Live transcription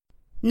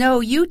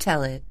No, you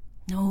tell it.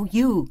 No,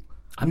 you.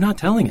 I'm not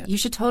telling it. You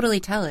should totally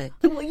tell it.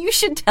 Well, you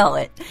should tell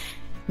it.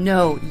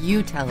 No,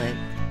 you tell it.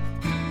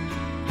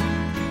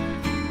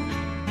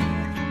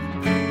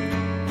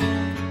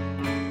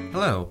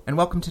 Hello, and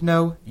welcome to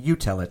Know, You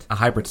Tell It, a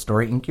hybrid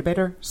story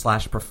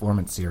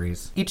incubator/performance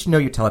series. Each Know,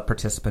 You Tell It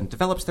participant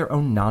develops their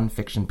own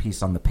non-fiction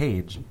piece on the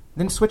page,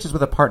 then switches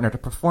with a partner to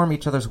perform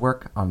each other's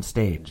work on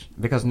stage,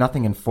 because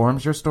nothing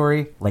informs your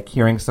story like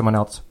hearing someone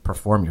else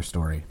perform your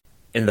story.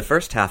 In the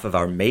first half of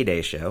our May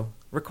Day show,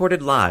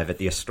 recorded live at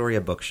the Astoria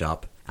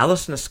Bookshop,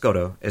 Alison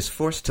Escoto is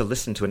forced to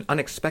listen to an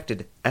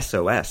unexpected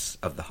SOS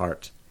of the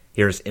heart.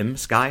 Here's M.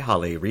 Sky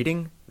Holly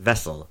reading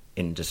Vessel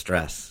in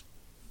Distress.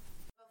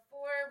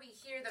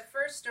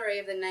 Story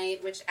of the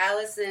night, which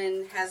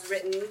Allison has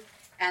written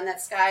and that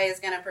Sky is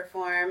going to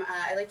perform.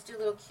 I like to do a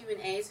little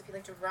Q&A, so if you'd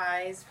like to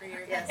rise for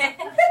your yes.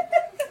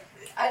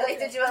 I like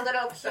to do a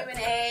little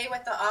Q&A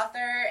with the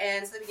author,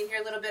 and so that we can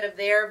hear a little bit of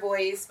their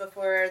voice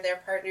before their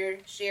partner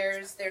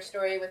shares their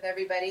story with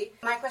everybody.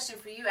 My question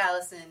for you,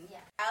 Allison. Yeah.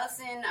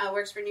 Allison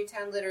works for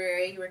Newtown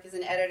Literary. You work as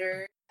an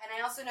editor. And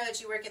I also know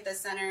that you work at the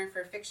Center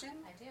for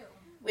Fiction. I do.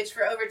 Which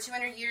for over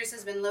 200 years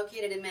has been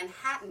located in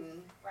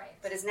Manhattan, right?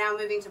 But is now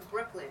moving to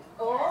Brooklyn.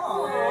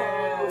 Oh!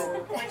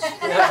 Which,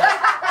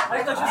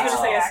 I thought you were going to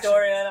say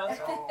Astoria.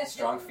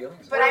 Strong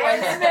feelings. But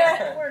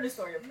we're in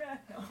Astoria.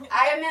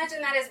 I imagine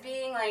that as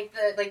being like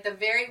the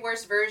very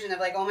worst version of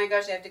like, oh my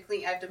gosh, I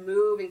have to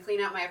move and clean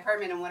out my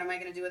apartment, and what am I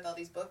going to do with all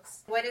these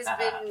books? What has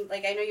been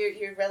like? I know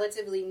you're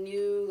relatively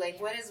new.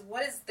 Like, what is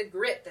the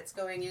grit that's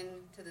going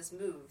into this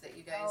move that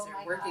you guys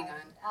are working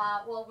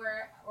on? Well,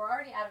 we're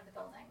already out of the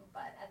building,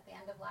 but at the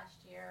end of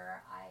last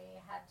year, I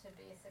had to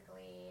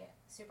basically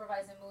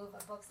supervise a move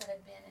of books that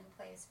had been in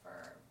place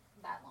for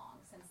that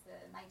long, since the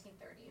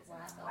 1930s in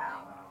that building.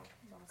 Wow.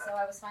 So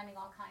I was finding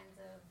all kinds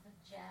of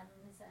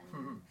gems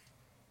and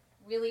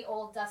really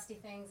old, dusty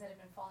things that had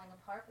been falling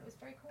apart, but it was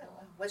very cool.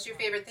 What's your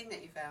favorite thing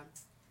that you found?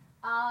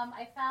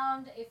 I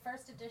found a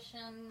first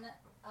edition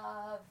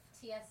of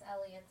T.S.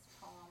 Eliot's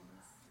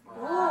poems,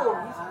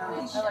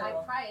 which I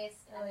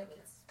priced, and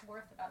it's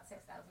worth about $6,000.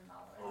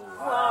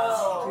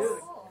 Wow.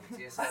 Cool.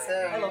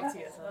 I love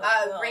T.S.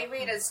 Great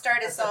way to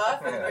start us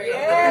off in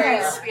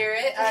very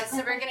spirit. So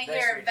we're going to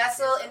hear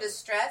Vessel in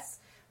Distress,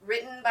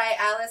 written by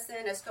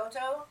Alison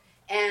Escoto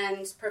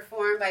and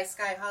performed by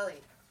Sky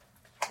Holly.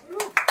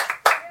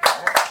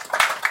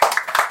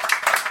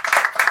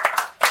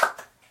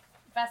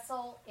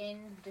 Vessel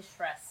in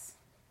Distress.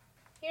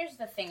 Here's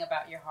the thing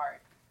about your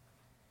heart.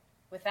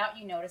 Without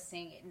you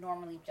noticing, it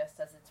normally just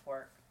does its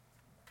work.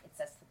 It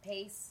sets the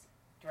pace,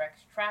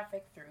 directs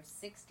traffic through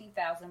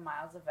 60,000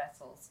 miles of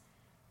vessels,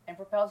 and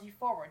propels you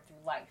forward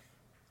through life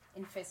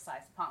in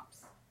fist-sized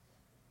pumps.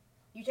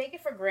 You take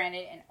it for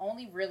granted and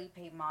only really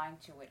pay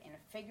mind to it in a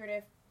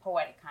figurative,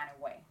 poetic kind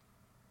of way.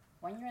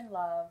 When you're in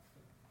love,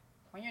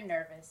 when you're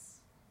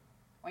nervous,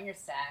 when you're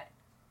sad.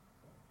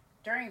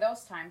 During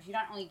those times, you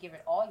not only give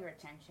it all your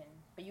attention,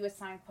 but you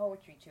assign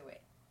poetry to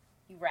it.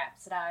 You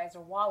rhapsodize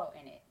or wallow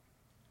in it.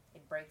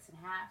 It breaks in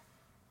half,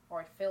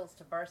 or it fills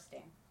to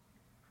bursting.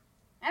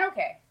 And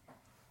okay,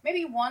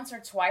 maybe once or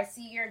twice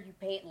a year you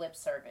pay it lip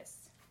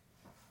service.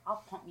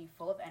 I'll pump you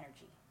full of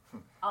energy.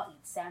 I'll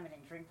eat salmon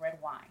and drink red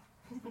wine.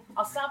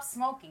 I'll stop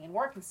smoking and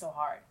working so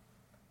hard.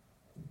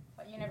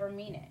 But you never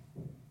mean it.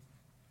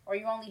 Or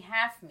you only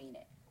half mean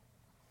it.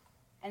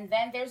 And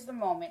then there's the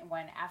moment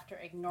when, after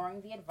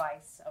ignoring the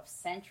advice of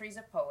centuries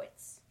of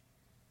poets,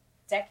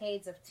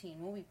 decades of teen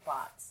movie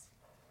plots,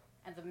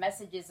 and the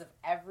messages of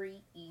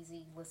every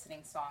easy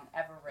listening song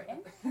ever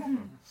written,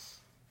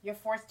 you're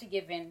forced to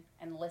give in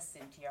and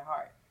listen to your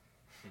heart.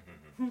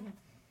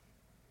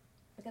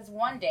 Because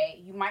one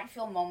day, you might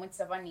feel moments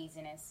of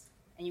uneasiness,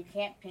 and you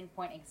can't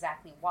pinpoint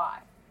exactly why.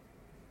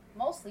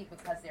 Mostly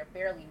because they're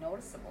barely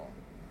noticeable.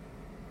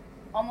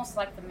 Almost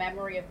like the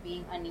memory of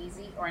being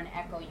uneasy or an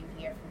echo you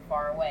hear from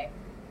far away.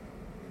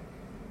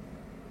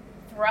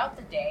 Throughout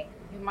the day,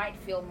 you might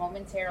feel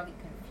momentarily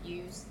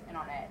confused and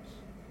on edge.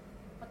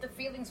 But the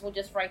feelings will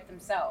just right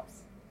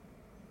themselves.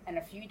 And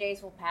a few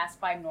days will pass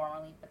by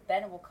normally, but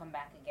then it will come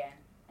back again,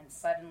 and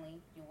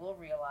suddenly you will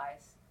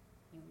realize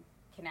you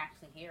can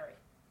actually hear it.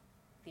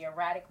 The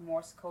erratic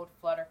Morse code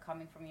flutter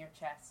coming from your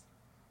chest.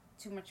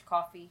 Too much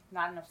coffee,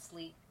 not enough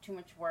sleep, too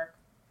much work.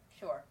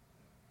 Sure.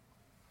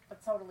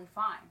 But totally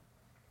fine.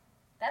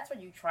 That's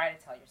what you try to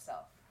tell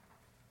yourself.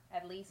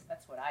 At least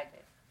that's what I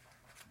did.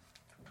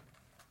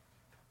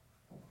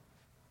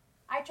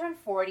 I turned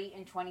 40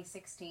 in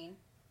 2016.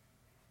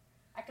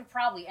 I could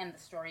probably end the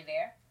story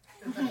there.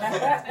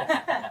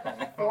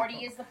 40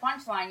 is the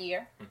punchline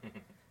year.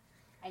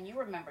 And you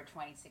remember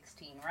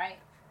 2016, right?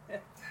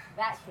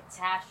 That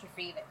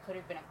catastrophe that could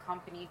have been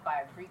accompanied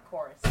by a Greek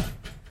chorus.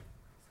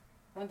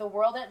 When the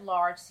world at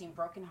large seemed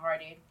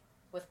brokenhearted,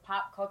 with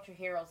pop culture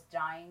heroes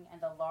dying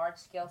and the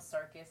large-scale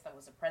circus that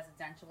was a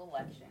presidential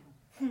election.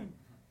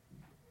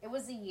 It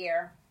was a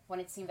year when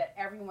it seemed that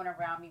everyone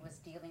around me was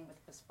dealing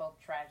with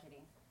bespoke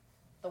tragedy.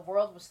 The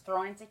world was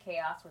thrown into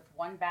chaos with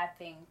one bad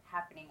thing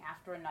happening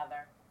after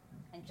another,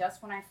 and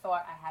just when I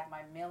thought I had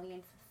my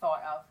millionth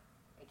thought of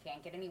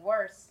can't get any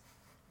worse.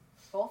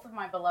 Both of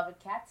my beloved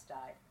cats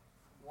died,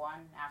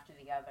 one after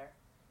the other.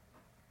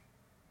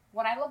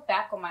 When I look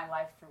back on my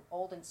life through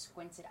old and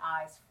squinted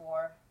eyes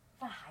for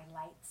the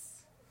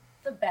highlights,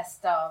 the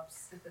best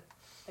ofs,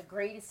 the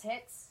greatest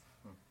hits,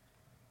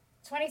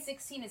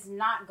 2016 is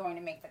not going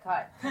to make the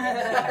cut.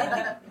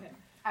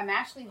 I'm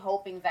actually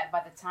hoping that by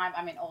the time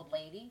I'm an old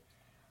lady,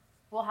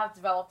 we'll have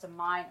developed a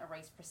mind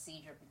erase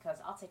procedure because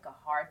I'll take a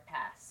hard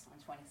pass on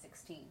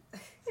 2016.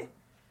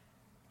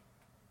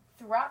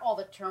 Throughout all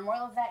the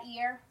turmoil of that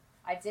year,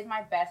 I did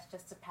my best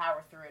just to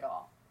power through it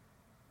all.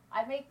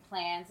 I made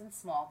plans and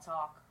small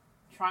talk,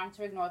 trying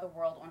to ignore the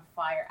world on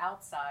fire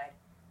outside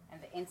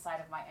and the inside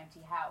of my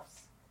empty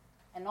house.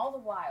 And all the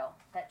while,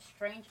 that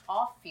strange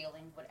off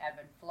feeling would ebb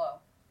and flow.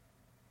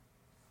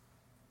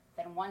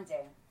 Then one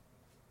day,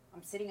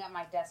 I'm sitting at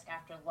my desk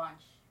after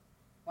lunch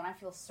when I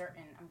feel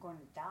certain I'm going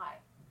to die.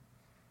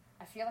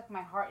 I feel like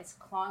my heart is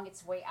clawing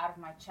its way out of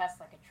my chest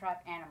like a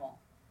trapped animal.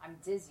 I'm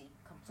dizzy,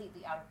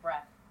 completely out of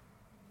breath.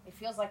 It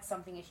feels like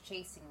something is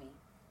chasing me.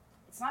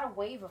 It's not a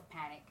wave of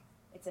panic.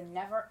 It's a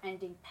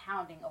never-ending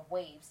pounding of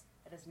waves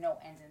that has no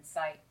end in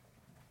sight.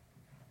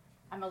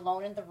 I'm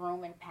alone in the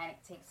room and panic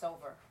takes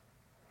over.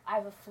 I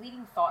have a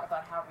fleeting thought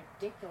about how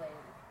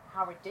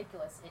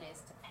ridiculous it is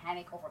to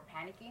panic over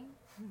panicking,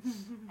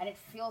 and it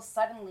feels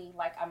suddenly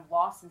like I'm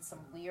lost in some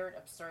weird,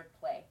 absurd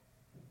play.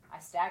 I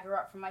stagger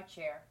up from my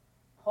chair,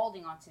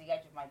 holding onto the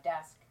edge of my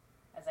desk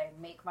as I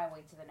make my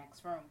way to the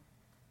next room.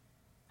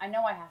 I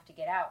know I have to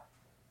get out.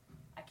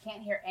 I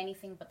can't hear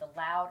anything but the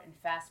loud and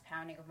fast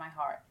pounding of my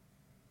heart.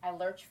 I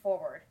lurch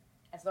forward,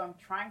 as though I'm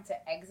trying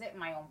to exit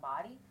my own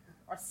body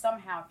or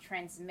somehow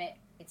transmit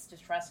its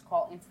distress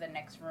call into the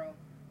next room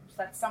so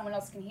that someone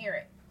else can hear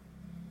it.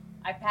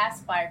 I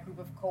pass by a group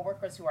of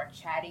coworkers who are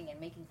chatting and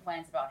making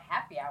plans about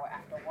happy hour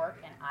after work,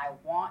 and I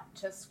want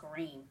to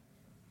scream,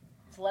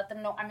 to let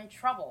them know I'm in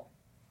trouble.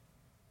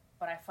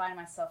 But I find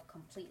myself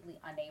completely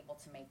unable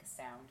to make a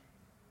sound.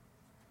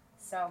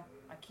 So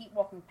I keep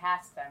walking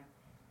past them,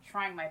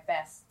 trying my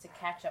best to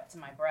catch up to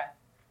my breath.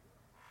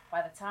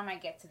 By the time I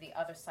get to the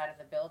other side of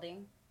the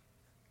building,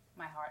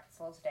 my heart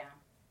slows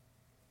down,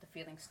 the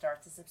feeling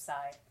starts to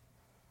subside,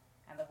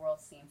 and the world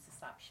seems to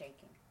stop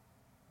shaking.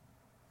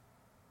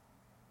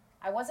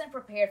 I wasn't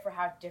prepared for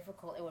how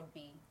difficult it would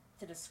be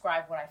to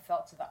describe what I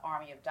felt to the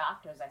army of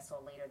doctors I saw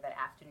later that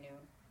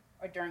afternoon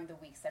or during the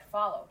weeks that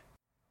followed.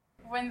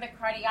 When the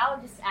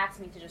cardiologist asked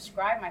me to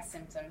describe my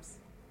symptoms,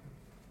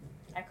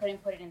 I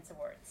couldn't put it into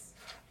words.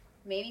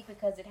 Maybe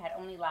because it had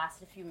only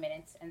lasted a few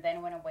minutes and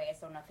then went away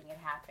as though nothing had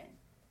happened.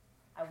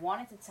 I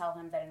wanted to tell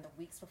him that in the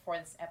weeks before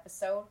this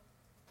episode,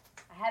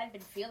 I hadn't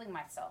been feeling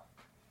myself,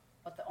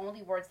 but the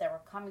only words that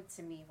were coming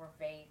to me were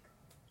vague,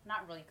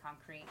 not really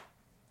concrete,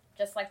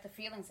 just like the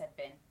feelings had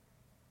been.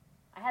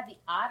 I had the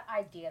odd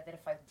idea that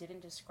if I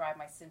didn't describe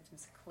my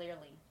symptoms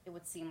clearly, it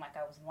would seem like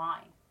I was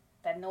lying,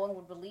 that no one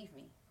would believe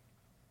me.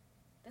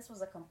 This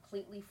was a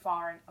completely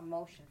foreign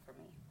emotion for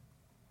me.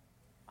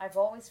 I've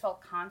always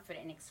felt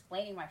confident in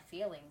explaining my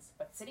feelings,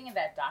 but sitting in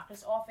that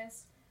doctor's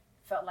office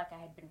felt like I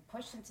had been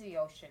pushed into the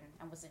ocean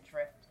and was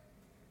adrift,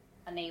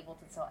 unable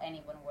to tell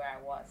anyone where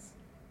I was.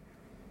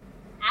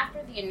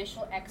 After the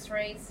initial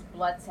x-rays,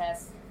 blood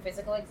tests,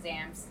 physical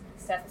exams,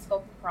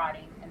 stethoscope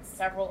prodding, and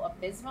several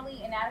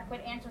abysmally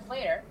inadequate answers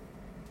later,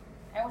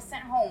 I was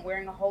sent home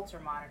wearing a Holter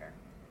monitor,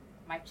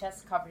 my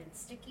chest covered in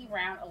sticky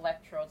round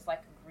electrodes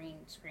like a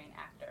green screen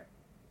actor.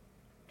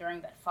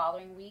 During that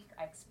following week,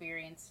 I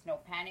experienced no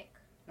panic,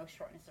 no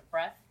shortness of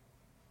breath.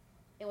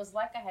 It was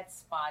like I had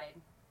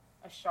spotted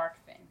a shark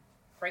fin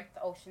break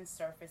the ocean's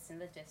surface in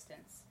the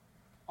distance,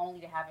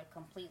 only to have it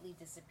completely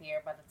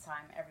disappear by the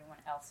time everyone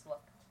else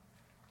looked.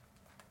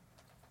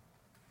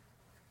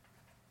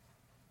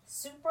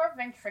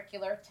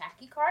 Supraventricular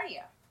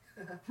tachycardia.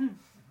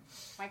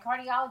 My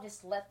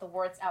cardiologist let the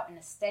words out in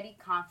a steady,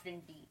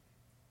 confident beat,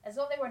 as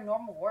though they were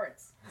normal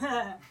words.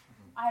 I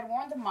had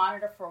worn the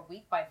monitor for a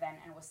week by then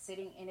and was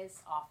sitting in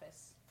his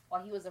office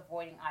while he was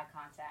avoiding eye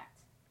contact.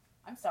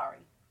 I'm sorry,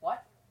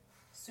 what?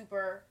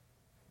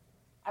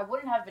 I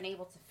wouldn't have been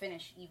able to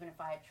finish even if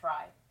I had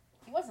tried.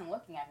 He wasn't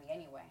looking at me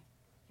anyway.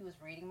 He was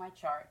reading my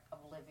chart,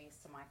 oblivious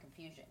to my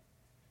confusion.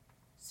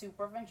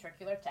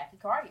 Supraventricular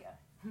tachycardia.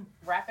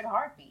 Rapid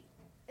heartbeat.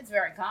 It's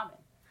very common.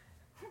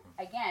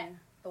 Again,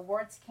 the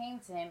words came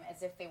to him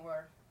as if they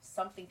were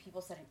something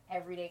people said in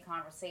everyday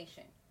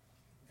conversation.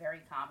 Very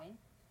common.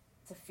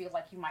 To feel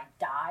like you might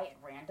die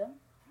at random.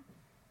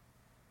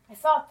 I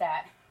thought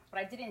that, but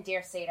I didn't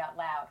dare say it out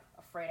loud,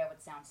 afraid I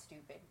would sound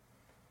stupid.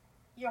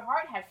 Your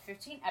heart had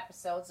 15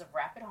 episodes of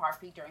rapid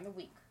heartbeat during the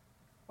week.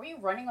 Were you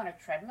running on a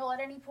treadmill at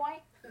any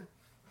point?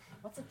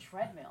 What's a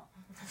treadmill?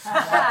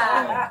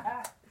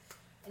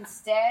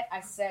 Instead,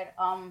 I said,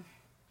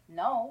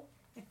 no.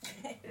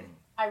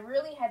 I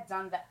really had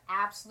done the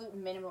absolute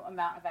minimum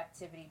amount of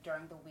activity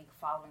during the week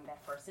following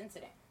that first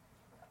incident.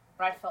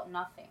 But I felt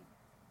nothing.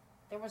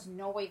 There was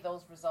no way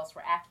those results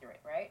were accurate,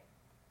 right?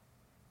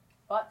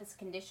 But this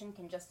condition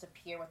can just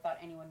appear without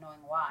anyone knowing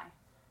why,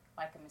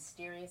 like a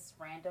mysterious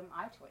random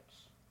eye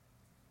twitch.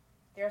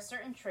 There are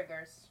certain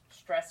triggers,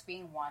 stress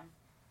being one,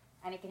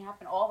 and it can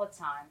happen all the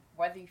time,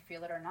 whether you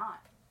feel it or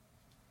not.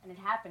 And it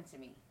happened to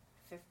me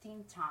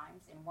 15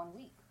 times in 1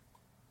 week.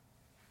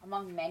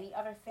 Among many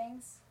other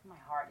things, my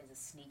heart is a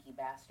sneaky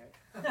bastard.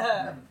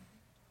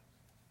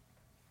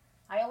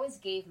 I always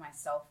gave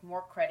myself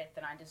more credit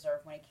than I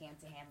deserved when it came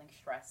to handling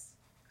stress.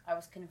 I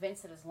was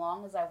convinced that as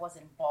long as I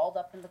wasn't balled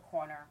up in the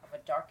corner of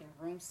a darkened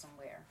room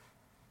somewhere,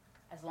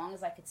 as long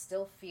as I could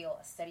still feel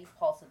a steady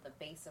pulse at the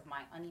base of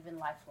my uneven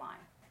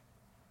lifeline,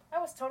 I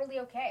was totally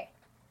okay.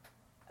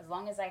 As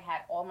long as I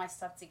had all my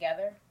stuff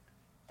together,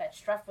 that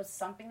stress was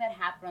something that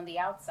happened on the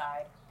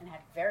outside and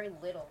had very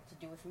little to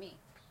do with me.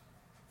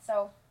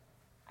 So,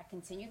 I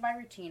continued my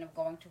routine of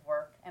going to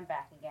work and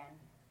back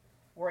again,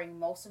 worrying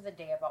most of the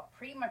day about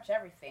pretty much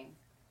everything,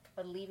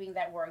 but leaving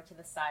that worry to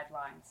the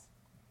sidelines,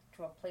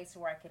 to a place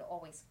where I could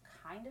always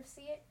kind of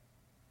see it,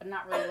 but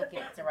not really look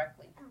at it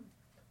directly.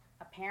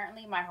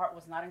 Apparently, my heart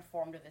was not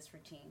informed of this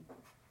routine.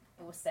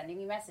 It was sending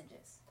me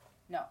messages.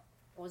 No,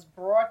 it was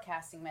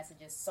broadcasting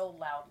messages so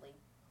loudly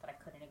that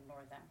I couldn't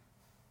ignore them.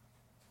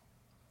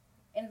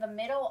 In the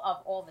middle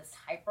of all this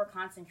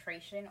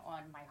hyper-concentration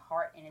on my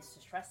heart and its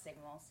distress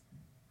signals,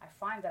 I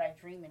find that I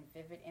dream in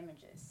vivid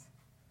images.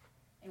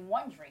 In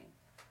one dream,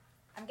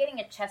 I'm getting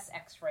a chest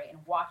x-ray and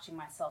watching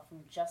myself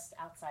from just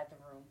outside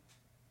the room.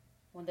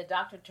 When the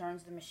doctor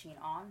turns the machine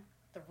on,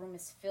 the room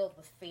is filled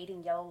with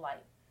fading yellow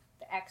light.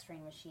 The x-ray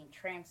machine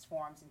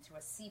transforms into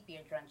a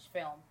sepia-drenched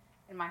film,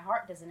 and my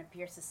heart doesn't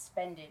appear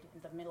suspended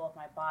in the middle of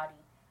my body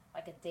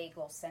like a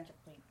day-glow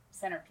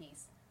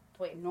centerpiece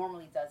the way it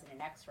normally does in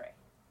an x-ray.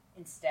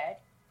 Instead,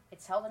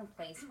 it's held in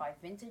place by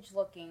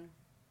vintage-looking,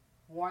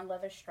 worn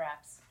leather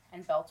straps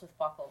and belts with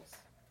buckles.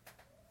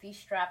 These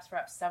straps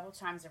wrap several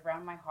times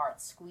around my heart,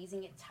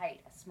 squeezing it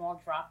tight as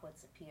small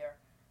droplets appear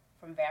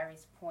from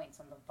various points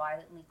on the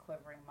violently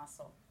quivering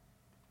muscle.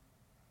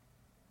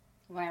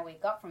 When I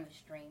wake up from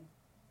this dream,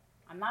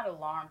 I'm not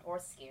alarmed or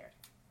scared.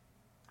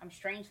 I'm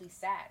strangely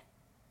sad.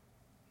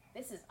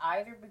 This is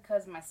either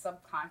because my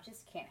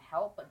subconscious can't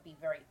help but be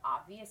very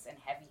obvious and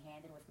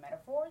heavy-handed with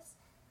metaphors,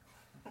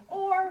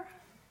 or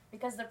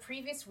because the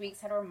previous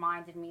weeks had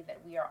reminded me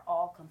that we are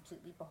all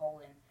completely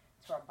beholden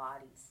to our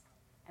bodies,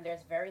 and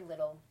there's very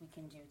little we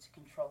can do to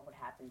control what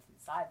happens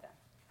inside them.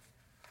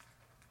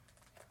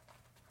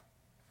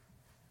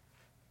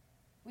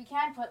 We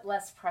can put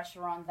less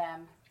pressure on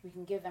them. We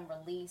can give them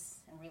release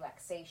and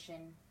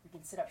relaxation. We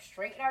can sit up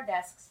straight at our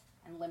desks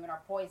and limit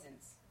our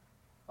poisons.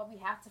 But we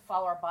have to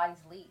follow our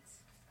body's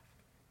leads.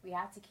 We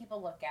have to keep a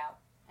lookout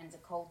and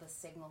decode the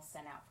signals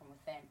sent out from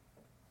within.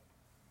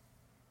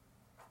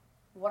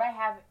 What I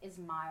have is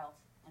mild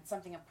and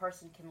something a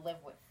person can live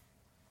with,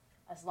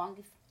 as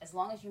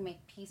long as you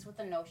make peace with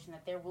the notion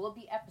that there will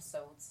be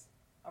episodes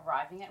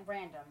arriving at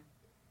random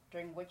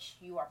during which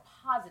you are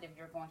positive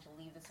you're going to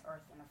leave this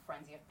earth in a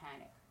frenzy of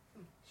panic.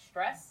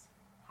 Stress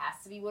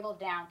has to be whittled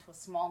down to a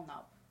small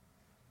nub.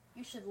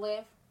 You should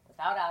live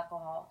without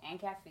alcohol and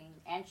caffeine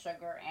and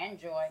sugar and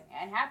joy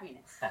and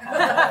happiness.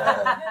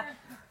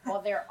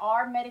 While there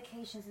are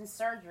medications and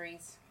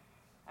surgeries,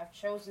 I've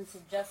chosen to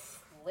just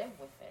live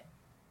with it.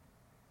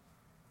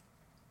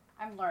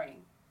 I'm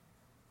learning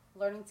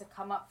to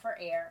come up for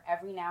air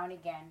every now and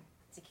again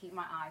to keep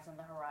my eyes on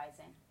the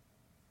horizon.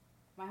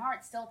 My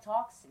heart still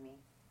talks to me,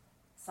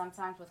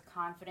 sometimes with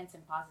confidence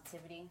and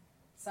positivity,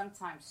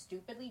 sometimes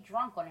stupidly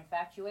drunk on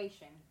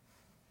infatuation,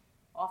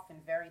 often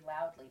very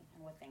loudly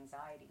and with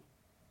anxiety.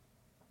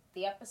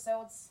 The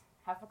episodes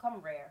have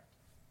become rare,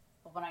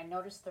 but when I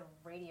notice the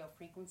radio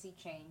frequency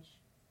change,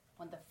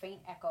 when the faint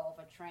echo of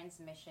a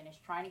transmission is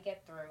trying to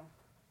get through,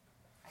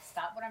 I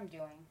stop what I'm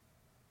doing,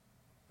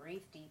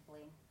 breathe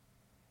deeply,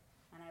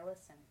 and I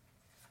listen.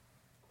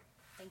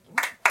 Thank you.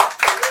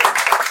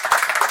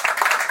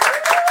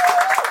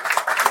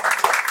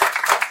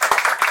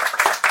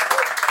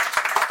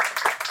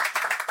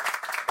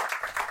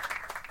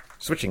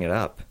 Switching it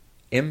up,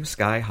 M.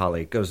 Sky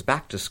Holly goes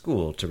back to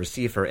school to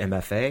receive her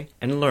MFA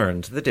and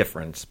learns the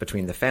difference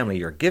between the family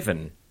you're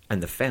given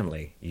and the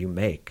family you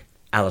make.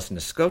 Alice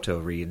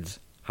Niscoto reads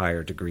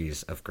Higher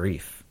Degrees of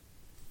Grief.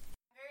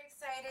 I'm very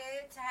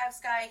excited to have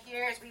Sky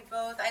here as we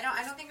both, I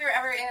don't think we were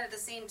ever in at the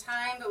same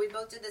time, but we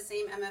both did the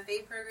same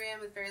MFA program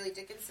with Fairleigh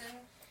Dickinson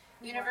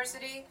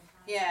University.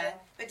 Yeah.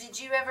 But did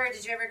you ever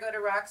go to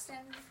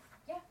Roxton?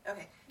 Yeah.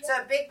 Okay. Yeah. So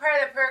a big part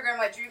of the program,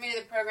 what drew me to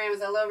the program,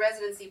 was a low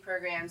residency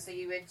program. So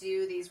you would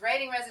do these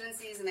writing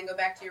residencies and then go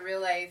back to your real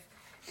life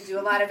and do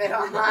a lot of it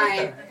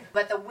online.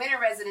 But the winter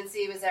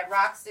residency was at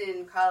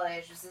Roxton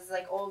College. This is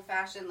like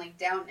old-fashioned, like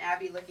Downton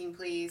Abbey-looking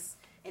place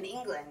in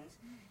England,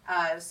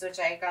 which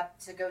I got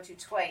to go to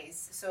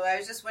twice. So I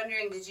was just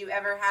wondering, did you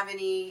ever have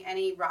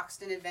any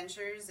Roxton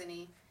adventures?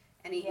 Any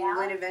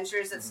England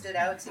adventures that stood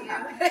out to you?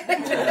 I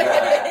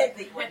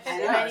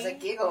know, it was a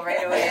giggle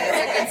right away.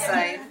 That's a good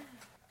sign.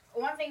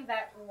 One thing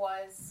that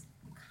was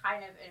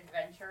kind of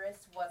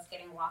adventurous was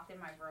getting locked in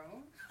my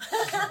room.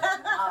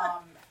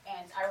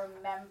 And I can't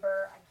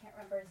remember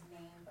his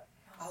name. But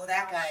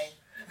that guy.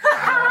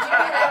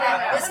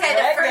 This guy,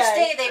 the first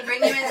day, they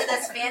bring him into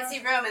this fancy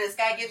room, and this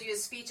guy gives you a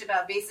speech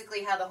about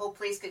basically how the whole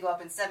place could go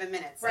up in 7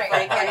 minutes. Right.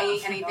 Like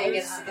anything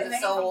is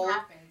so.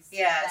 Happens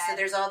Yeah, so that-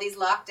 there's all these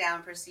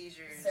lockdown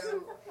procedures.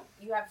 So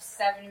you have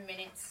 7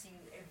 minutes to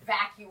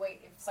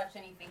evacuate if such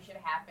anything should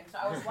happen. So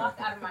I was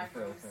locked out of my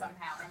room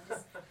somehow, and I'm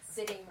just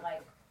sitting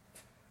like,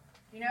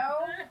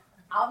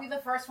 I'll be the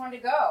first one to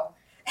go.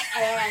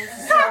 And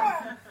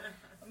so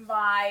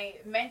my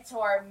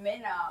mentor,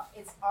 Minna,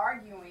 is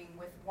arguing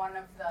with one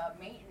of the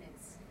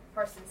maintenance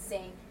persons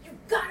saying, "You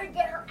gotta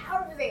get her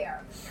out of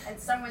there." And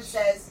someone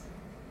says,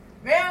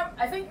 "Ma'am,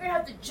 I think you're gonna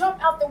have to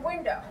jump out the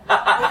window."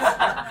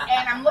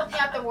 And I'm looking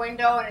out the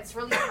window and it's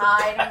really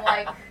high, and I'm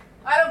like,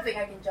 I don't think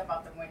I can jump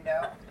out the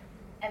window.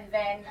 And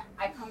then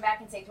I come back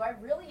and say, "Do I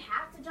really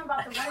have to jump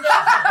out the window?"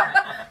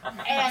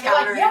 And they're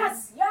like,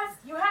 yes,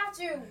 you have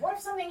to. What if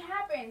something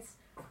happens?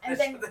 And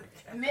then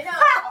Minna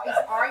is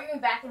arguing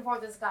back and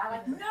forth with this guy,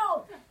 like,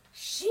 "No,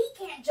 she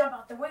can't jump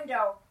out the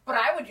window, but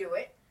I would do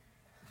it."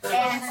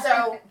 And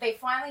so they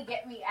finally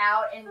get me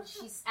out, and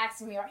she's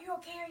asking me, "Are you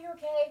okay? Are you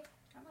okay?"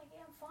 I'm like,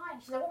 "Yeah, I'm fine."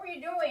 She's like, "What were you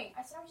doing?"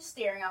 I said, "I'm just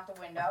staring out the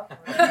window,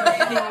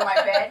 sitting in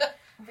my bed."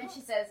 Then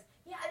she says,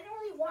 "Yeah, I didn't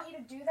really want you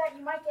to do that.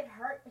 You might get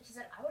hurt." But she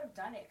said, "I would have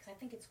done it because I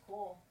think it's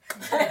cool."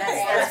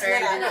 That's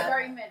very Minna.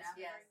 Very Minna.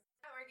 Yes.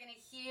 Now we're going to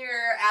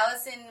hear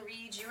Allison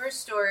read your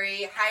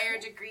story, Higher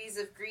Degrees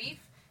of Grief,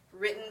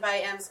 written by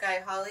M.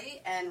 Sky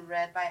Holly and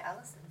read by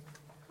Allison.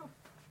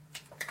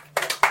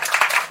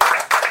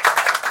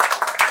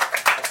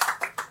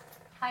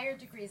 Higher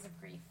degrees of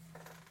grief.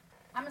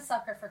 I'm a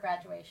sucker for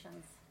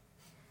graduations.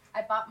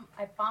 I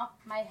bump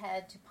my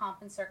head to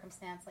pomp and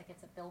circumstance like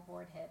it's a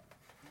Billboard hit.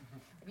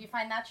 If you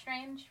find that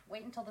strange,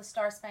 wait until the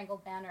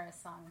Star-Spangled Banner is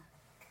sung.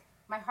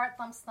 My heart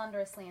thumps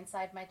thunderously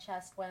inside my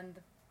chest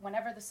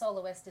whenever the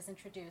soloist is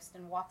introduced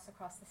and walks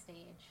across the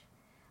stage.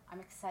 I'm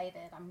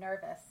excited. I'm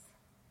nervous.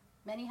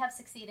 Many have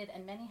succeeded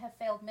and many have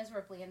failed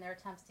miserably in their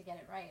attempts to get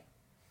it right.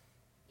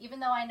 Even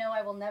though I know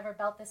I will never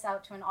belt this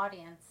out to an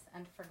audience,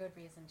 and for good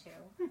reason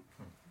too,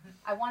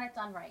 I want it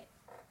done right.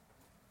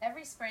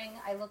 Every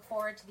spring, I look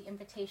forward to the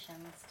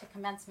invitations to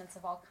commencements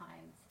of all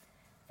kinds.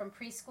 From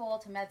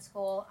preschool to med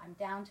school, I'm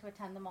down to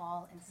attend them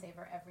all and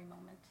savor every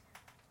moment.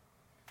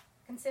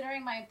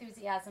 Considering my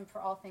enthusiasm for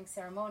all things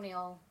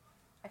ceremonial,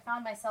 I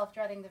found myself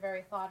dreading the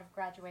very thought of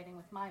graduating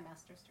with my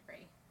master's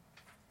degree.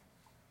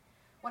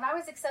 When I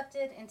was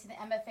accepted into the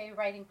MFA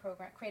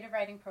creative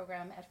writing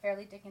program at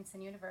Fairleigh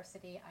Dickinson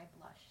University, I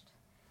blushed.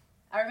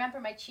 I remember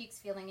my cheeks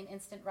feeling an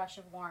instant rush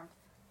of warmth.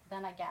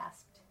 Then I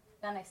gasped.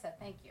 Then I said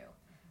thank you.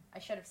 I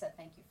should have said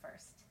thank you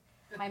first.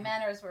 My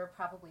manners were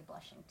probably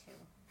blushing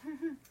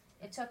too.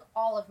 It took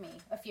all of me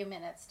a few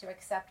minutes to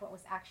accept what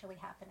was actually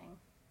happening.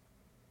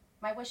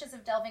 My wishes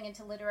of delving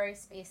into literary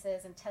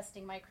spaces and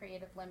testing my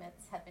creative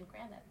limits had been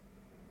granted.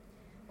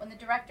 When the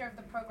director of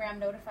the program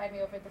notified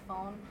me over the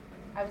phone,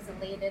 I was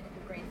elated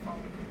and grateful.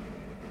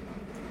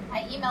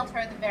 I emailed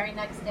her the very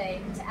next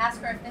day to ask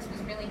her if this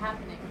was really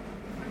happening.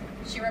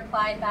 She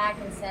replied back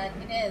and said,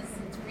 "It is,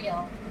 it's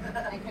real,"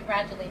 and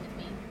congratulated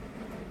me.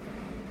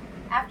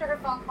 After her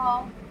phone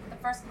call, the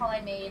first call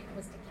I made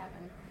was to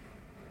Kevin.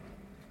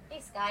 "Hey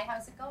Sky,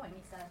 how's it going?"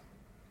 he said.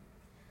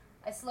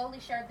 I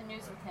slowly shared the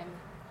news with him,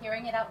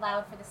 hearing it out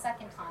loud for the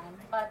second time,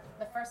 but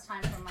the first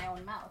time from my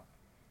own mouth.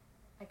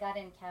 "I got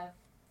in, Kev.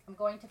 I'm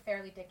going to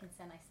Fairleigh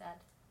Dickinson," I said.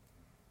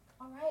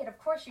 "All right, of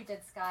course you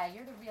did, Sky.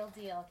 You're the real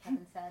deal,"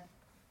 Kevin said.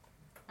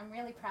 "I'm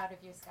really proud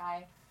of you,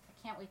 Sky.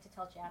 I can't wait to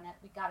tell Janet.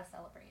 We gotta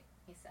celebrate,"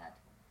 he said.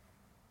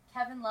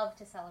 Kevin loved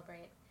to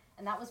celebrate,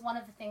 and that was one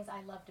of the things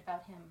I loved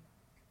about him.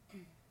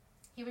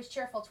 He was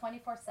cheerful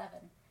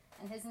 24/7,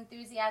 and his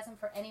enthusiasm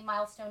for any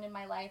milestone in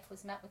my life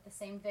was met with the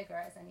same vigor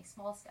as any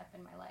small step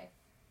in my life.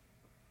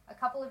 A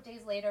couple of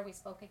days later, we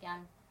spoke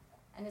again,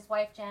 and his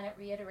wife Janet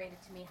reiterated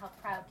to me how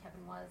proud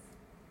Kevin was.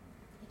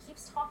 "He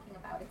keeps talking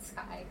about it,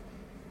 Sky,"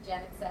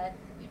 Janet said.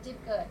 "You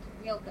did good,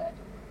 real good.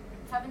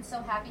 Kevin's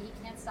so happy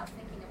he can't stop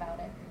thinking about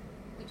it.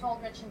 We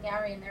told Rich and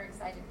Gary and they're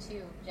excited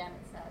too,"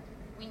 Janet said.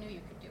 "We knew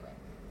you could do it."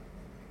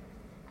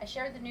 I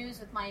shared the news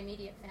with my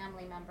immediate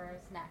family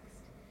members next,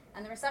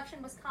 and the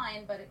reception was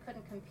kind, but it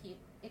couldn't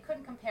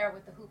compare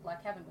with the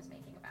hoopla Kevin was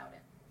making about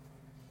it.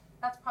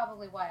 That's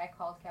probably why I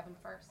called Kevin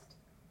first.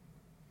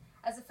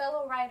 As a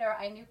fellow writer,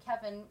 I knew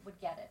Kevin would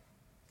get it.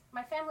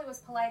 My family was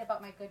polite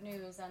about my good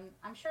news, and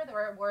I'm sure there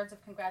were words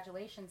of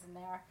congratulations in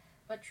there,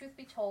 but truth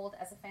be told,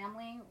 as a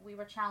family, we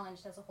were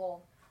challenged as a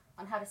whole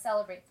on how to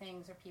celebrate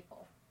things or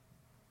people.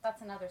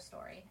 That's another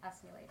story.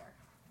 Ask me later.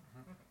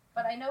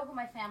 But I know who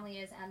my family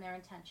is and their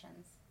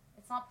intentions.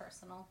 It's not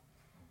personal.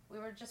 We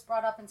were just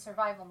brought up in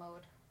survival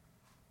mode.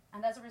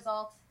 And as a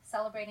result,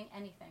 celebrating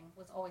anything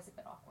was always a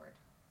bit awkward.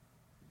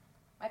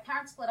 My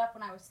parents split up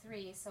when I was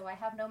 3, so I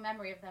have no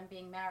memory of them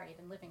being married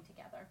and living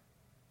together.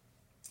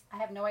 I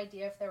have no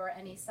idea if there were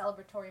any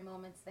celebratory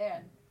moments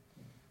then.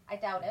 I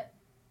doubt it,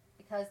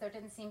 because there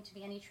didn't seem to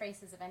be any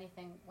traces of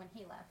anything when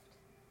he left.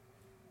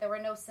 There were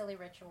no silly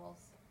rituals.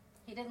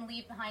 He didn't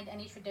leave behind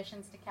any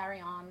traditions to carry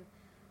on,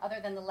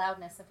 other than the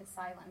loudness of his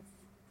silence.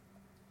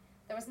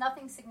 There was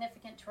nothing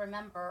significant to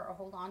remember or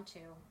hold on to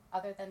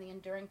other than the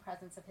enduring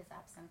presence of his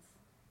absence,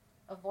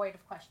 a void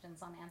of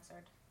questions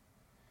unanswered.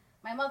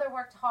 My mother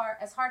worked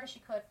as hard as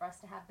she could for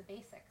us to have the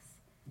basics.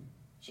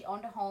 She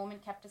owned a home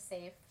and kept us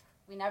safe.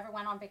 We never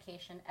went on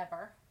vacation,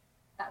 ever.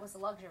 That was a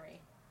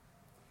luxury.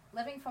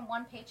 Living from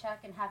one paycheck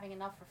and having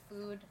enough for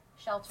food,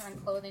 shelter,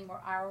 and clothing were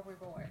our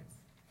rewards.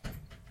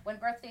 When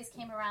birthdays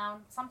came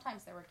around,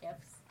 sometimes there were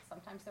gifts,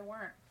 sometimes there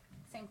weren't.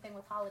 Same thing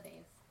with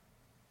holidays.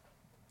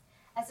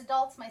 As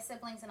adults, my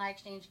siblings and I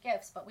exchanged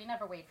gifts, but we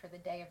never wait for the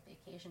day of the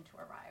occasion to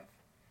arrive.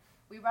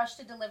 We rushed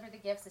to deliver the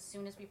gifts as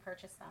soon as we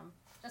purchased them,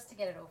 just to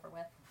get it over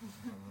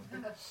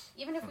with.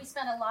 Even if we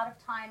spent a lot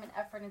of time and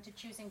effort into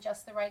choosing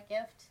just the right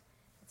gift,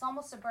 it's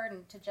almost a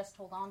burden to just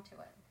hold on to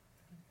it.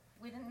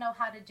 We didn't know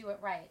how to do it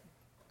right.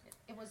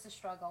 It was a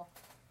struggle.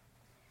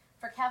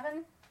 For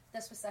Kevin,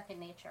 this was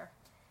second nature.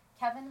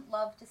 Kevin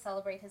loved to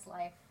celebrate his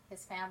life,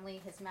 his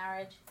family, his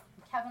marriage,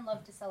 and Kevin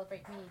loved to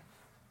celebrate me.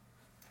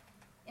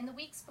 In the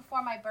weeks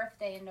before my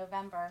birthday in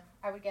November,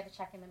 I would get a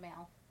check in the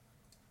mail.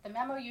 The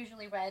memo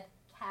usually read,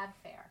 cab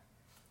fare.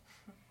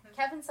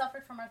 Kevin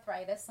suffered from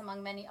arthritis,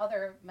 among many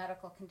other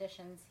medical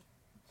conditions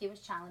he was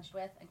challenged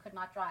with and could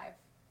not drive.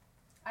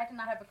 I did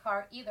not have a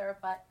car either,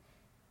 but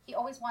he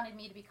always wanted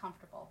me to be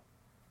comfortable.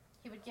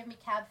 He would give me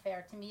cab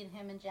fare to meet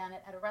him and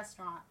Janet at a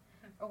restaurant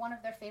or one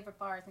of their favorite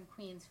bars in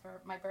Queens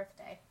for my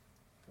birthday.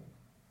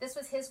 This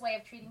was his way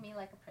of treating me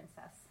like a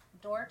princess,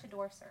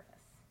 door-to-door service.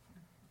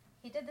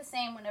 He did the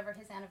same whenever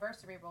his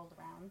anniversary rolled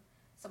around,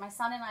 so my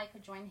son and I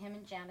could join him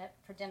and Janet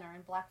for dinner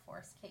and Black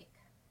Forest cake.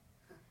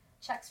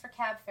 Checks for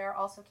cab fare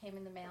also came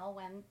in the mail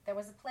when there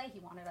was a play he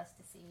wanted us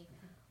to see,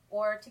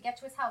 or to get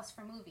to his house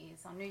for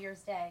movies on New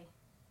Year's Day,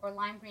 or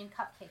lime green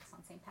cupcakes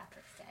on St.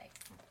 Patrick's Day.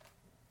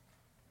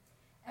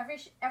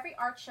 Every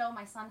art show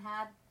my son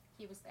had,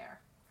 he was there,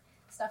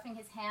 stuffing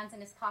his hands in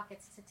his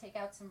pockets to take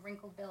out some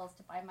wrinkled bills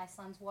to buy my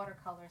son's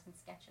watercolors and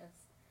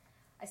sketches.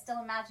 I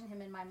still imagine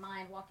him in my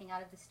mind walking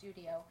out of the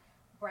studio,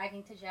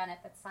 bragging to Janet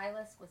that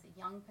Silas was a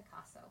young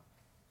Picasso.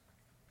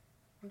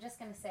 I'm just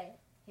going to say it,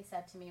 he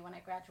said to me when I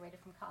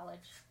graduated from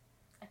college.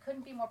 I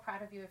couldn't be more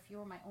proud of you if you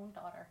were my own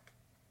daughter.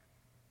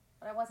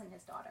 But I wasn't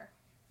his daughter.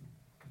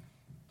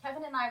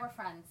 Kevin and I were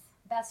friends,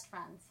 best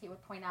friends, he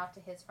would point out to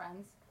his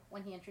friends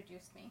when he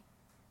introduced me.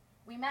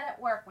 We met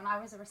at work when I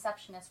was a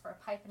receptionist for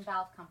a pipe and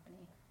valve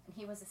company, and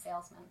he was a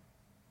salesman.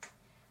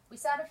 We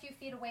sat a few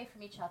feet away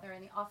from each other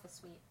in the office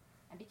suite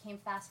and became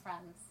fast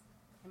friends.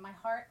 In my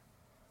heart,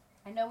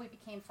 I know we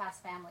became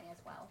fast family as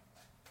well.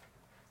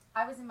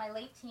 I was in my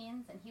late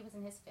teens and he was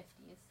in his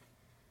 50s.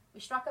 We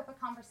struck up a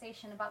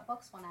conversation about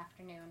books one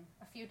afternoon,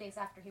 a few days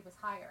after he was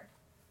hired.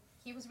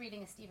 He was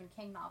reading a Stephen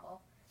King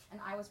novel, and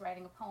I was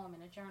writing a poem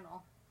in a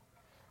journal.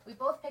 We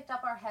both picked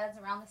up our heads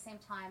around the same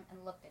time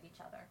and looked at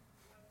each other.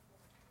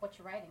 "What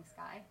you writing,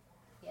 Sky?"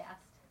 he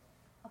asked.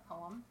 "A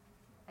poem,"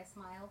 I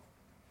smiled.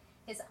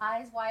 His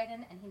eyes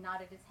widened and he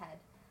nodded his head.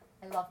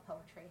 "I love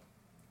poetry.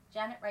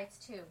 Janet writes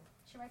too.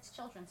 She writes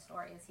children's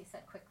stories," he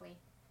said quickly.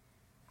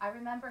 I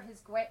remember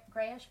his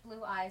grayish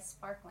blue eyes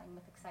sparkling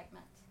with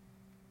excitement.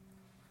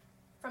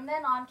 From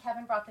then on,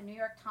 Kevin brought the New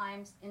York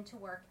Times into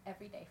work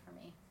every day for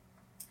me.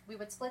 We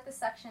would split the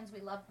sections we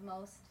loved the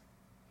most.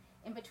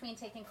 In between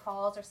taking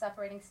calls or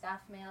separating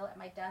staff mail at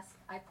my desk,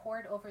 I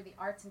pored over the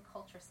arts and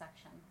culture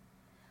section.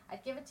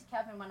 I'd give it to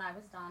Kevin when I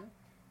was done,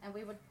 and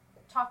we would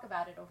talk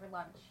about it over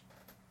lunch.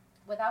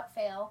 Without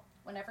fail,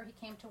 whenever he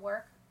came to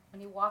work,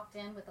 when he walked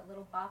in with a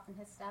little bop in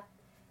his step,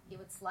 he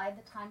would slide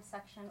the Times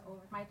section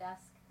over my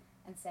desk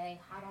and say,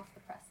 "Hot off the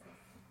presses."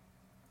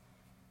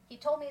 He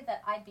told me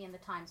that I'd be in the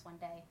Times one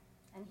day,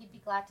 and he'd be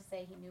glad to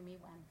say he knew me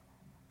when.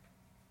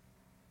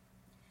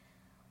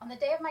 On the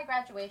day of my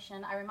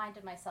graduation, I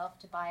reminded myself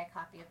to buy a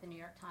copy of the New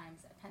York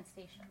Times at Penn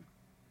Station.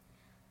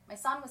 My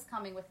son was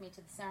coming with me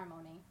to the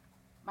ceremony.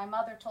 My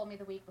mother told me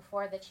the week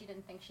before that she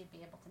didn't think she'd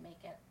be able to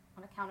make it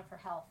on account of her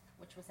health,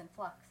 which was in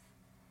flux.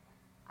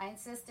 I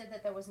insisted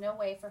that there was no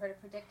way for her to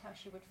predict how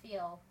she would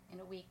feel in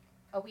a week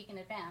in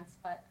advance,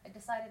 but I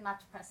decided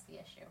not to press the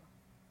issue.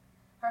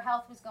 Her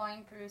health was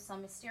going through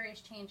some mysterious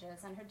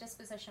changes, and her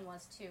disposition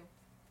was too.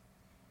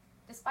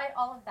 Despite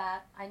all of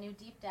that, I knew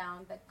deep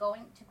down that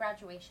going to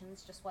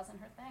graduations just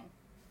wasn't her thing.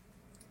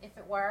 If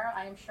it were,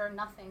 I am sure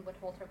nothing would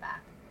hold her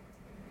back.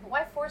 But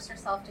why force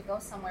yourself to go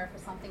somewhere for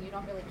something you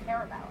don't really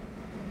care about?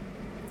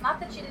 It's not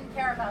that she didn't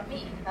care about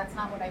me, that's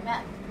not what I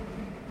meant.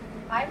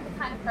 I'm the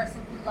kind of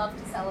person who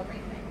loves to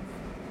celebrate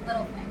things,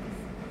 little things.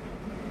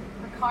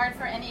 A card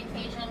for any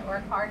occasion or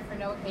a card for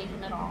no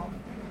occasion at all.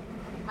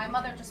 My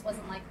mother just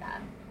wasn't like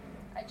that.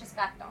 I just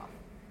backed off.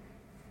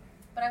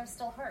 But I was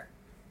still hurt.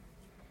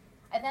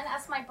 I then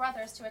asked my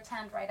brothers to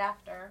attend right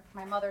after.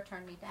 My mother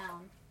turned me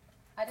down.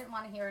 I didn't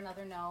want to hear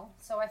another no,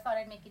 so I thought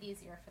I'd make it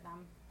easier for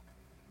them.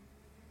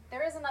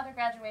 There is another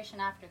graduation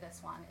after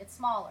this one. It's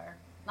smaller,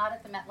 not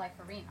at the MetLife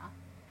Arena.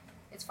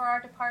 It's for our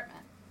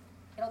department.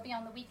 It'll be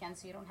on the weekend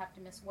so you don't have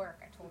to miss work,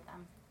 I told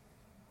them.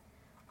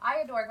 I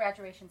adore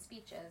graduation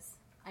speeches.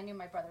 I knew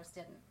my brothers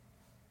didn't.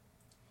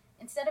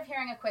 Instead of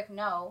hearing a quick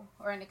no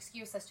or an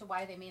excuse as to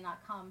why they may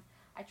not come,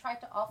 I tried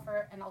to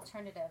offer an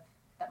alternative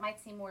that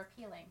might seem more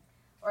appealing,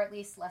 or at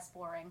least less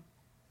boring.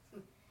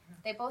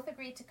 They both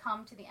agreed to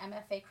come to the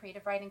MFA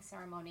creative writing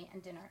ceremony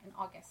and dinner in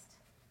August.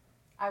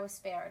 I was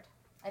spared.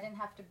 I didn't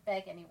have to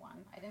beg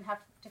anyone. I didn't have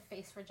to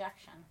face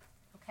rejection.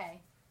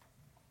 Okay.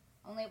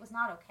 Only it was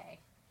not okay.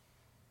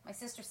 My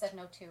sister said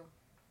no too.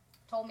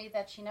 Told me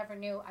that she never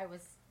knew I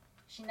was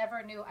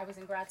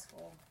in grad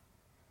school.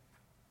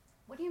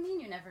 What do you mean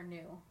you never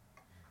knew?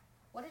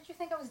 What did you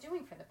think I was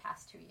doing for the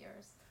past 2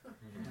 years?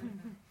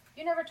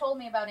 You never told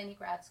me about any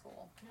grad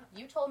school.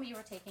 You told me you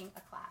were taking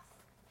a class,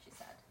 she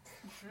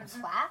said. A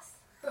class?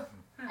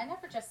 I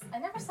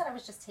never said I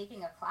was just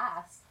taking a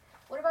class.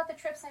 What about the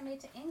trips I made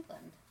to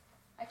England?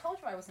 I told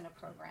you I was in a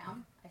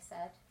program, I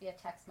said, via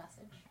text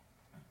message.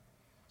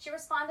 She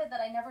responded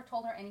that I never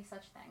told her any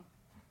such thing.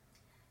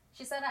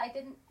 She said I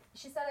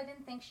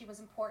didn't think she was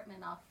important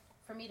enough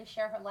for me to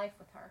share her life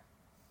with her,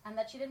 and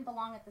that she didn't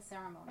belong at the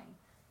ceremony.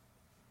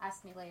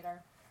 Ask me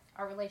later.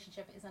 Our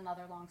relationship is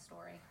another long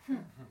story.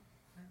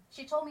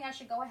 She told me I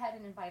should go ahead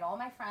and invite all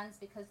my friends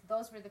because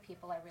those were the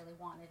people I really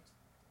wanted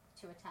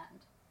to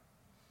attend.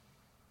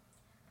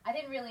 I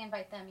didn't really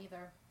invite them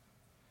either.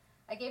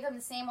 I gave them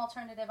the same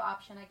alternative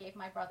option I gave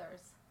my brothers.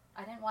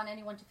 I didn't want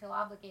anyone to feel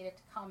obligated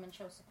to come and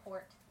show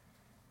support.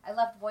 I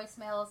left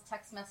voicemails,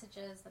 text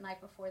messages the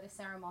night before the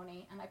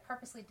ceremony, and I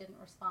purposely didn't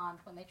respond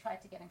when they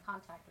tried to get in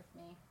contact with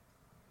me.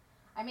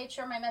 I made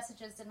sure my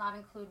messages did not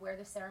include where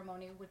the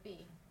ceremony would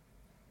be.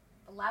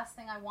 The last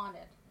thing I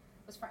wanted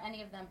was for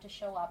any of them to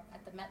show up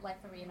at the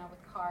MetLife Arena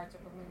with cards or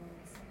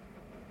balloons.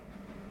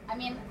 I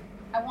mean,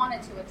 I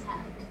wanted to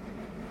attend,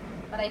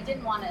 but I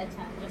didn't want to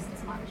attend just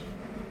as much.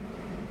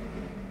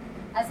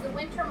 As the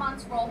winter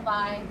months rolled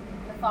by,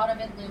 the thought of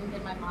it loomed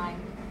in my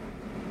mind.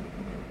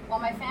 While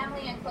my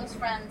family and close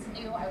friends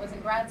knew I was in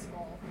grad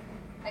school,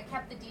 I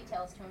kept the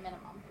details to a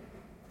minimum.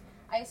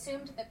 I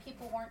assumed that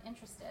people weren't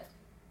interested.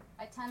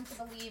 I tend to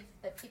believe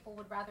that people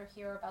would rather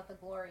hear about the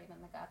glory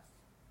than the guts.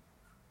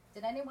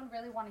 Did anyone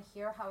really want to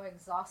hear how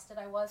exhausted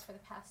I was for the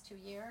past 2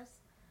 years?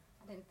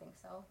 I didn't think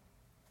so.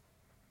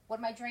 Would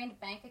my drained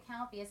bank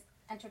account be as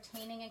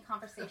entertaining in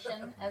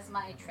conversation as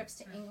my trips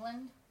to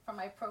England for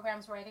my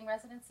program's writing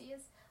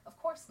residencies? Of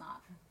course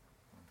not.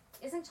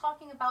 Isn't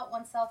talking about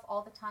oneself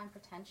all the time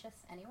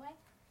pretentious anyway?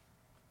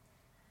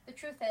 The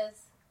truth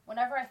is,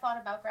 whenever I thought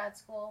about grad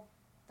school,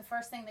 the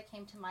first thing that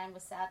came to mind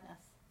was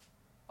sadness.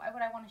 Why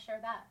would I want to share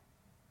that?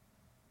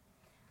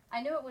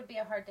 I knew it would be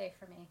a hard day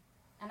for me,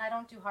 and I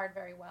don't do hard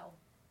very well.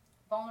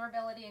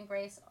 Vulnerability and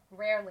grace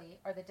rarely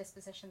are the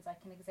dispositions I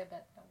can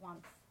exhibit at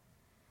once.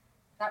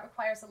 That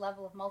requires a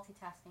level of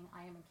multitasking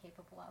I am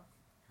incapable of.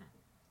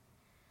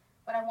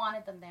 But I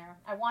wanted them there.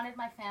 I wanted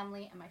my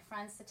family and my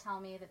friends to tell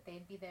me that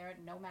they'd be there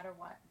no matter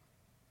what.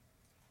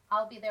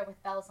 I'll be there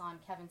with bells on,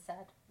 Kevin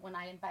said, when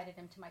I invited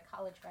him to my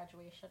college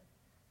graduation.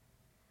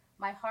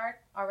 My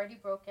heart, already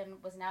broken,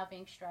 was now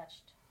being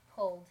stretched,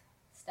 pulled,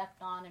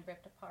 stepped on, and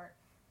ripped apart.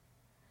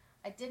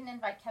 I didn't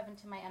invite Kevin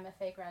to my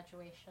MFA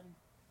graduation.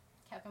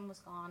 Kevin was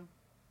gone.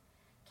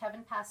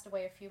 Kevin passed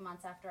away a few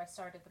months after I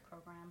started the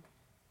program.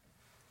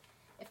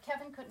 If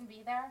Kevin couldn't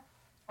be there,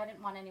 I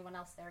didn't want anyone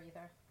else there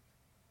either.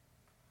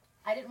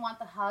 I didn't want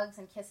the hugs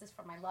and kisses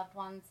from my loved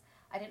ones.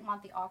 I didn't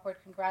want the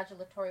awkward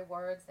congratulatory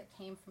words that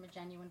came from a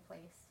genuine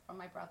place, from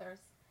my brothers.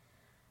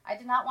 I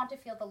did not want to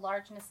feel the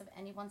largeness of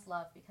anyone's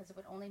love because it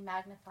would only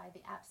magnify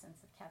the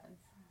absence of Kevin's.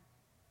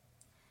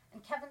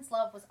 And Kevin's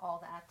love was all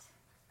that.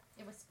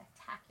 It was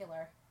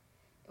spectacular.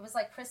 It was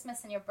like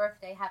Christmas and your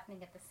birthday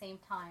happening at the same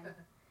time,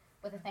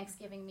 with a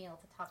Thanksgiving meal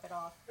to top it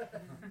off.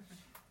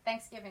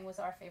 Thanksgiving was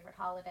our favorite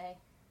holiday,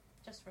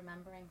 just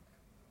remembering.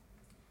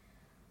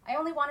 I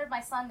only wanted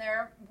my son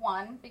there,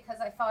 one, because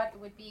I thought it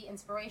would be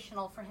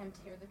inspirational for him to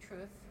hear the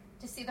truth,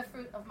 to see the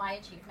fruit of my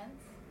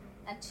achievements,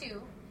 and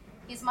two,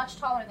 he's much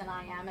taller than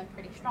I am and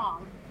pretty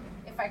strong.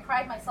 If I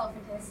cried myself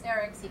into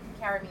hysterics, he could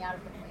carry me out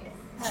of the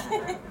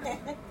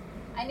place.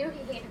 I knew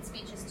he hated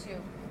speeches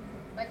too,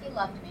 but he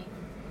loved me.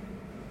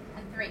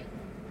 And three,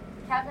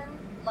 Kevin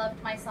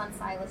loved my son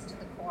Silas to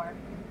the core.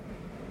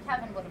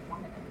 Kevin would have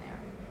wanted him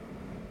there.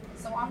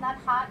 So on that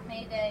hot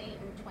May day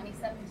in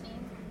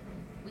 2017,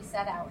 we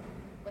set out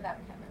without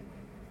Kevin.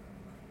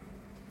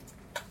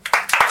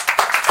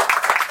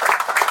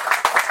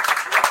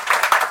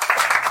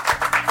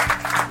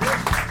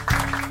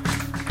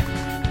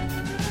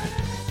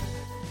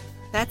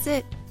 That's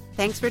it.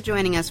 Thanks for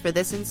joining us for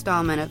this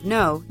installment of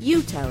No,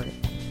 You Tell It.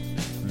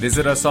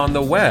 Visit us on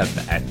the web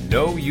at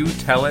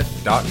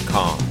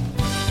knowyoutellit.com.